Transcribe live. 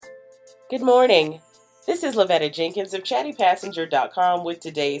Good morning. This is Lavetta Jenkins of ChattyPassenger.com with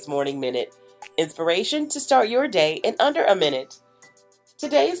today's Morning Minute. Inspiration to start your day in under a minute.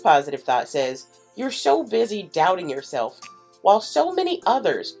 Today's positive thought says, you're so busy doubting yourself, while so many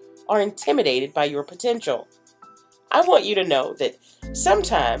others are intimidated by your potential. I want you to know that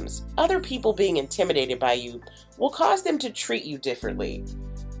sometimes other people being intimidated by you will cause them to treat you differently.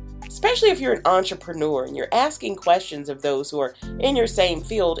 Especially if you're an entrepreneur and you're asking questions of those who are in your same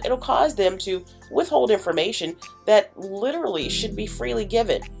field, it'll cause them to withhold information that literally should be freely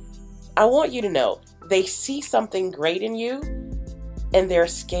given. I want you to know they see something great in you and they're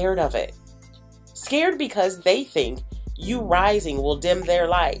scared of it. Scared because they think you rising will dim their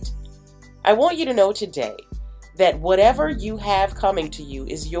light. I want you to know today that whatever you have coming to you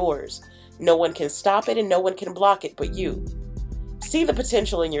is yours. No one can stop it and no one can block it but you. See the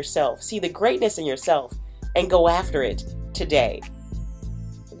potential in yourself, see the greatness in yourself, and go after it today.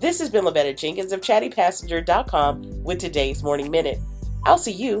 This has been Lavetta Jenkins of ChattyPassenger.com with today's Morning Minute. I'll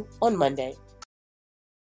see you on Monday.